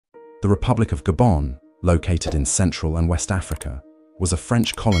The Republic of Gabon, located in Central and West Africa, was a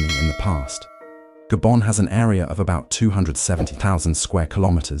French colony in the past. Gabon has an area of about 270,000 square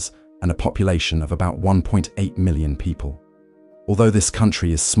kilometers and a population of about 1.8 million people. Although this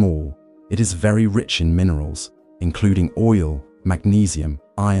country is small, it is very rich in minerals, including oil, magnesium,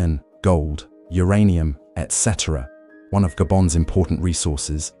 iron, gold, uranium, etc. One of Gabon's important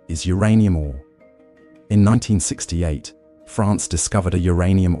resources is uranium ore. In 1968, France discovered a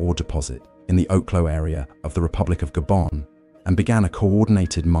uranium ore deposit in the Oklo area of the Republic of Gabon and began a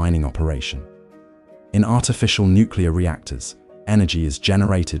coordinated mining operation. In artificial nuclear reactors, energy is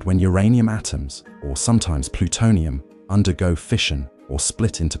generated when uranium atoms, or sometimes plutonium, undergo fission or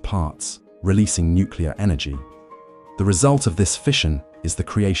split into parts, releasing nuclear energy. The result of this fission is the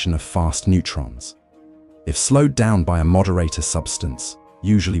creation of fast neutrons. If slowed down by a moderator substance,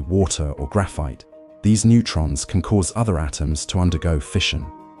 usually water or graphite, these neutrons can cause other atoms to undergo fission.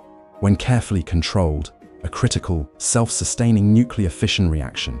 When carefully controlled, a critical, self-sustaining nuclear fission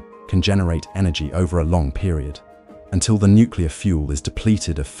reaction can generate energy over a long period, until the nuclear fuel is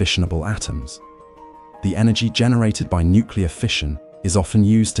depleted of fissionable atoms. The energy generated by nuclear fission is often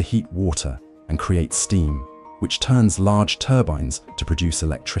used to heat water and create steam, which turns large turbines to produce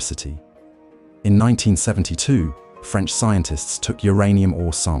electricity. In 1972, French scientists took uranium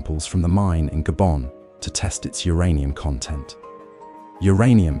ore samples from the mine in Gabon to test its uranium content.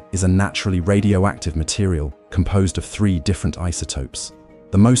 Uranium is a naturally radioactive material composed of 3 different isotopes.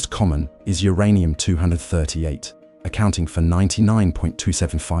 The most common is uranium-238, accounting for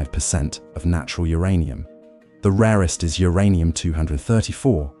 99.275% of natural uranium. The rarest is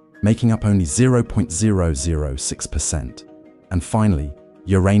uranium-234, making up only 0.006%. And finally,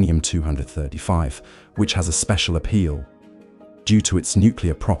 uranium-235, which has a special appeal. Due to its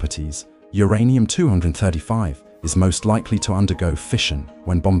nuclear properties, uranium-235 is most likely to undergo fission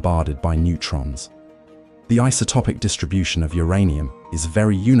when bombarded by neutrons. The isotopic distribution of uranium is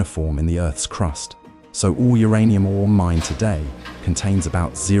very uniform in the Earth's crust, so all uranium ore mined today contains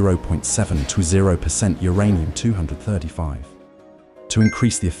about 0.720% uranium-235. To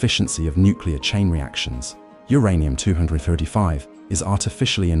increase the efficiency of nuclear chain reactions, uranium-235 is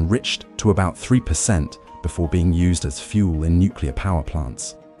artificially enriched to about 3% before being used as fuel in nuclear power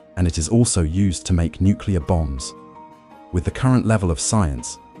plants, and it is also used to make nuclear bombs. With the current level of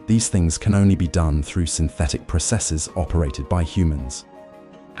science, these things can only be done through synthetic processes operated by humans.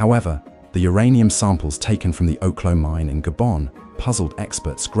 However, the uranium samples taken from the Oklo mine in Gabon puzzled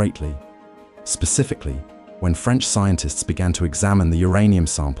experts greatly. Specifically, when French scientists began to examine the uranium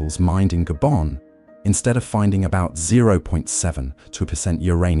samples mined in Gabon, instead of finding about 0.72%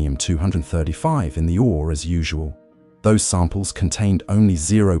 uranium-235 in the ore as usual, those samples contained only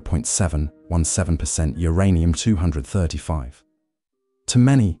 0.717% uranium-235. To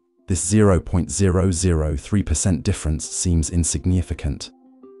many, this 0.003% difference seems insignificant.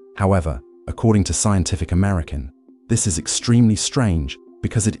 However, according to Scientific American, this is extremely strange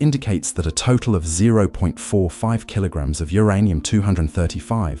because it indicates that a total of 0.45 kilograms of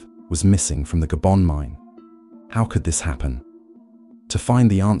uranium-235 was missing from the Gabon mine. How could this happen? To find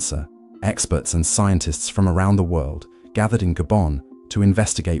the answer, experts and scientists from around the world gathered in Gabon to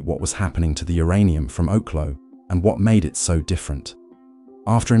investigate what was happening to the uranium from Oklo and what made it so different.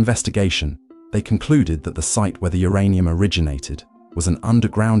 After investigation, they concluded that the site where the uranium originated was an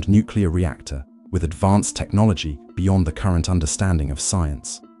underground nuclear reactor with advanced technology beyond the current understanding of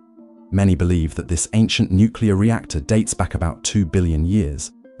science. Many believe that this ancient nuclear reactor dates back about 2 billion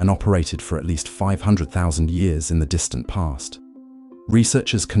years and operated for at least 500,000 years in the distant past.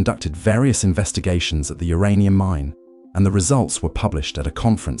 Researchers conducted various investigations at the uranium mine, and the results were published at a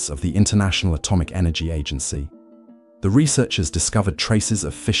conference of the International Atomic Energy Agency. The researchers discovered traces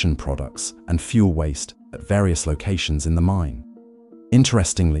of fission products and fuel waste at various locations in the mine.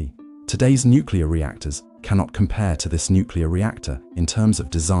 Interestingly, today's nuclear reactors cannot compare to this nuclear reactor in terms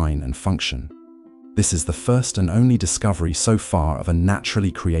of design and function. This is the first and only discovery so far of a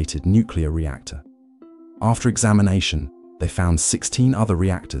naturally created nuclear reactor. After examination, they found 16 other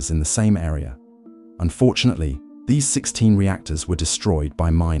reactors in the same area. Unfortunately, these 16 reactors were destroyed by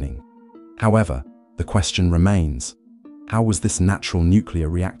mining. However, the question remains, how was this natural nuclear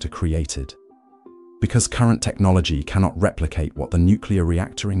reactor created? Because current technology cannot replicate what the nuclear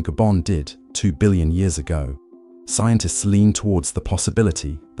reactor in Gabon did 2 billion years ago, scientists lean towards the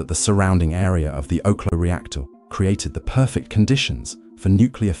possibility that the surrounding area of the Oklo reactor created the perfect conditions for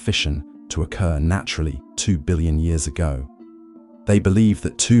nuclear fission to occur naturally 2 billion years ago. They believe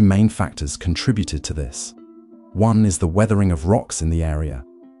that 2 main factors contributed to this. One is the weathering of rocks in the area.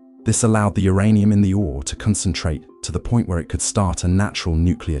 This allowed the uranium in the ore to concentrate to the point where it could start a natural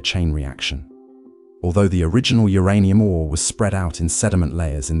nuclear chain reaction. Although the original uranium ore was spread out in sediment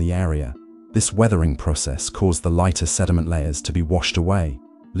layers in the area, this weathering process caused the lighter sediment layers to be washed away,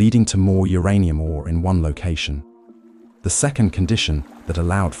 leading to more uranium ore in one location. The second condition that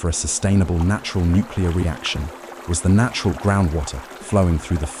allowed for a sustainable natural nuclear reaction was the natural groundwater flowing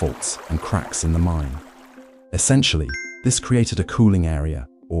through the faults and cracks in the mine. Essentially, this created a cooling area,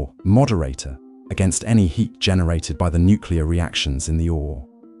 or moderator, against any heat generated by the nuclear reactions in the ore.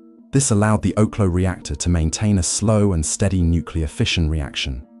 This allowed the Oklo reactor to maintain a slow and steady nuclear fission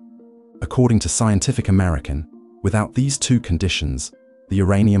reaction. According to Scientific American, without these two conditions, the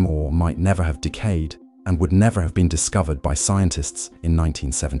uranium ore might never have decayed and would never have been discovered by scientists in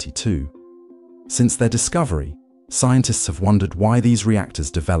 1972. Since their discovery, scientists have wondered why these reactors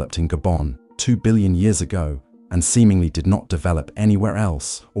developed in Gabon 2 billion years ago and seemingly did not develop anywhere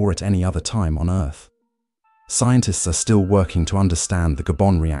else or at any other time on Earth. Scientists are still working to understand the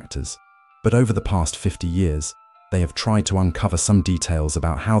Gabon reactors, but over the past 50 years, they have tried to uncover some details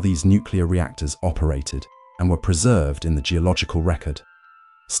about how these nuclear reactors operated and were preserved in the geological record.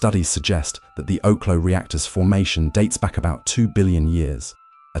 Studies suggest that the Oklo reactor's formation dates back about 2 billion years,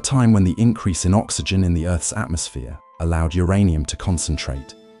 a time when the increase in oxygen in the Earth's atmosphere allowed uranium to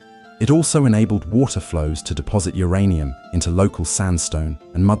concentrate. It also enabled water flows to deposit uranium into local sandstone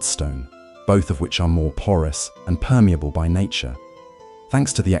and mudstone, both of which are more porous and permeable by nature.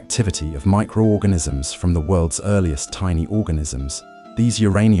 Thanks to the activity of microorganisms from the world's earliest tiny organisms, these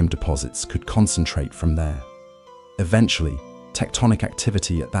uranium deposits could concentrate from there. Eventually, tectonic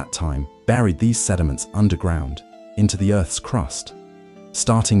activity at that time buried these sediments underground into the Earth's crust.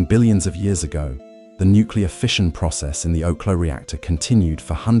 Starting billions of years ago, the nuclear fission process in the Oklo reactor continued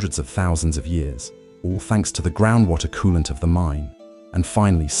for hundreds of thousands of years, all thanks to the groundwater coolant of the mine, and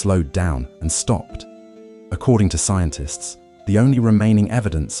finally slowed down and stopped. According to scientists, the only remaining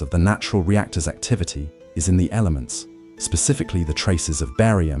evidence of the natural reactor's activity is in the elements, specifically the traces of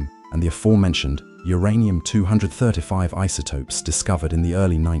barium and the aforementioned uranium-235 isotopes discovered in the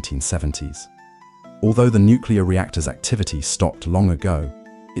early 1970s. Although the nuclear reactor's activity stopped long ago,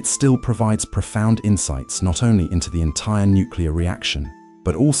 it still provides profound insights not only into the entire nuclear reaction,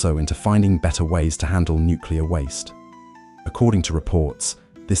 but also into finding better ways to handle nuclear waste. According to reports,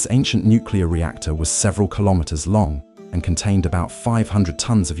 this ancient nuclear reactor was several kilometers long and contained about 500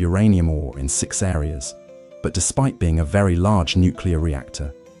 tons of uranium ore in 6 areas. But despite being a very large nuclear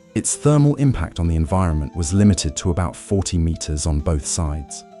reactor, its thermal impact on the environment was limited to about 40 meters on both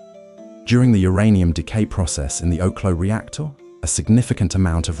sides. During the uranium decay process in the Oklo reactor, a significant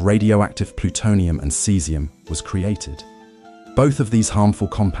amount of radioactive plutonium and cesium was created. Both of these harmful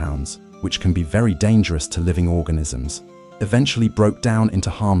compounds, which can be very dangerous to living organisms, eventually broke down into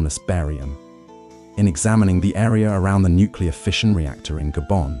harmless barium. In examining the area around the nuclear fission reactor in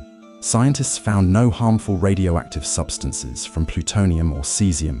Gabon, scientists found no harmful radioactive substances from plutonium or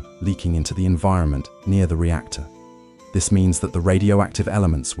cesium leaking into the environment near the reactor. This means that the radioactive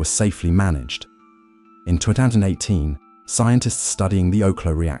elements were safely managed. In 2018, scientists studying the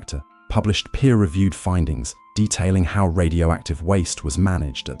Oklo reactor published peer-reviewed findings detailing how radioactive waste was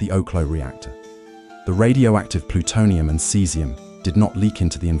managed at the Oklo reactor. The radioactive plutonium and cesium did not leak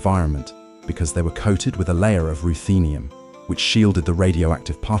into the environment because they were coated with a layer of ruthenium, which shielded the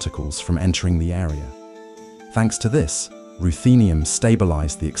radioactive particles from entering the area. Thanks to this, ruthenium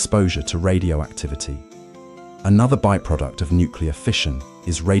stabilized the exposure to radioactivity. Another byproduct of nuclear fission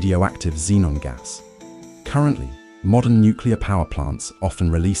is radioactive xenon gas. Currently, modern nuclear power plants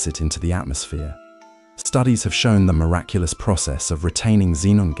often release it into the atmosphere. Studies have shown the miraculous process of retaining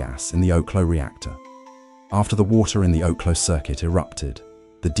xenon gas in the Oklo reactor. After the water in the Oklo circuit erupted,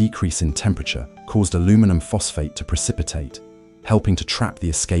 the decrease in temperature caused aluminum phosphate to precipitate, helping to trap the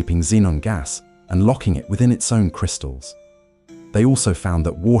escaping xenon gas and locking it within its own crystals. They also found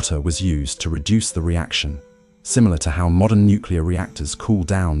that water was used to reduce the reaction, similar to how modern nuclear reactors cool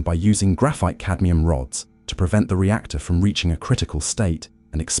down by using graphite-cadmium rods to prevent the reactor from reaching a critical state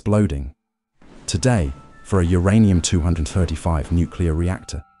and exploding. Today, for a uranium-235 nuclear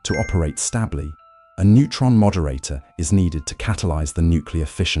reactor to operate stably, a neutron moderator is needed to catalyze the nuclear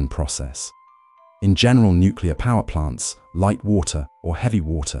fission process. In general nuclear power plants, light water or heavy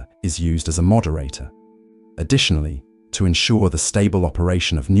water is used as a moderator. Additionally, to ensure the stable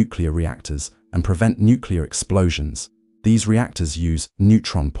operation of nuclear reactors and prevent nuclear explosions, these reactors use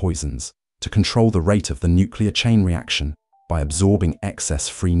neutron poisons to control the rate of the nuclear chain reaction by absorbing excess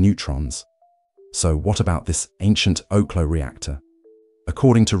free neutrons. So what about this ancient Oklo reactor?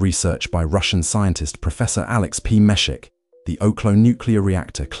 According to research by Russian scientist Professor Alex P. Meshik, the Oklo nuclear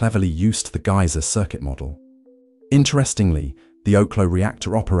reactor cleverly used the geyser circuit model. Interestingly, the Oklo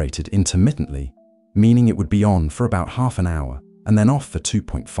reactor operated intermittently, meaning it would be on for about half an hour and then off for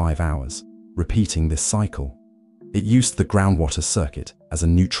 2.5 hours, repeating this cycle. It used the groundwater circuit as a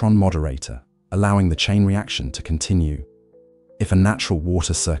neutron moderator, allowing the chain reaction to continue. If a natural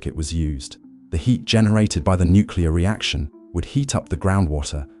water circuit was used, the heat generated by the nuclear reaction would heat up the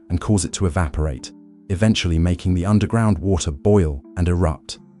groundwater and cause it to evaporate, eventually making the underground water boil and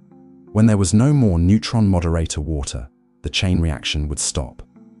erupt. When there was no more neutron moderator water, the chain reaction would stop.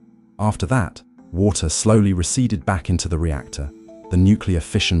 After that, water slowly receded back into the reactor, the nuclear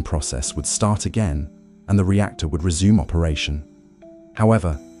fission process would start again, and the reactor would resume operation.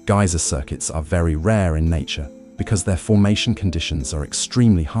 However, geyser circuits are very rare in nature because their formation conditions are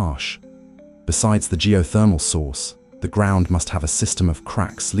extremely harsh. Besides the geothermal source, the ground must have a system of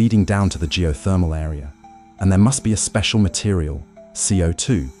cracks leading down to the geothermal area, and there must be a special material,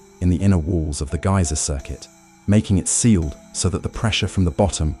 CO2, in the inner walls of the geyser circuit, making it sealed so that the pressure from the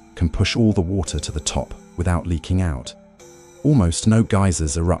bottom can push all the water to the top without leaking out. Almost no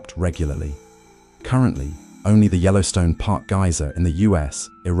geysers erupt regularly. Currently, only the Yellowstone Park geyser in the US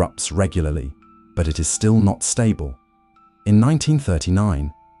erupts regularly, but it is still not stable. In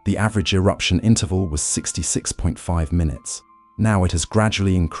 1939, the average eruption interval was 66.5 minutes. Now it has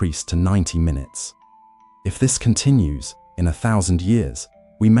gradually increased to 90 minutes. If this continues, in 1,000 years,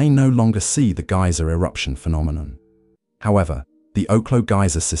 we may no longer see the geyser eruption phenomenon. However, the Oklo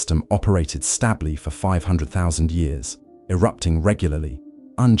geyser system operated stably for 500,000 years, erupting regularly,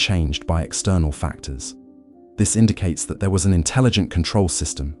 unchanged by external factors. This indicates that there was an intelligent control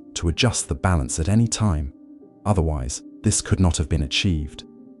system to adjust the balance at any time. Otherwise, this could not have been achieved.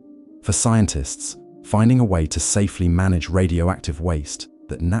 For scientists, finding a way to safely manage radioactive waste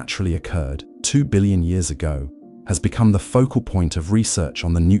that naturally occurred 2 billion years ago has become the focal point of research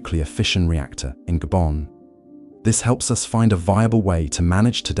on the nuclear fission reactor in Gabon. This helps us find a viable way to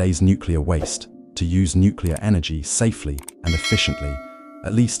manage today's nuclear waste, to use nuclear energy safely and efficiently,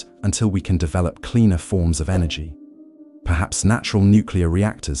 at least until we can develop cleaner forms of energy. Perhaps natural nuclear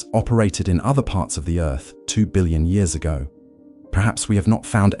reactors operated in other parts of the Earth 2 billion years ago. Perhaps we have not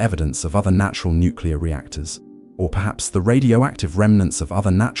found evidence of other natural nuclear reactors, or perhaps the radioactive remnants of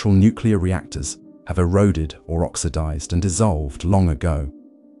other natural nuclear reactors have eroded or oxidized and dissolved long ago.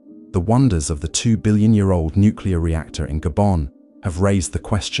 The wonders of the 2 billion-year-old nuclear reactor in Gabon have raised the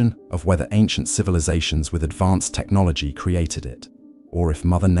question of whether ancient civilizations with advanced technology created it, or if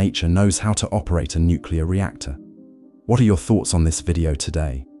Mother Nature knows how to operate a nuclear reactor. What are your thoughts on this video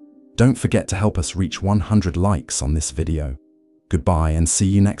today? Don't forget to help us reach 100 likes on this video. Goodbye and see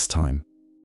you next time.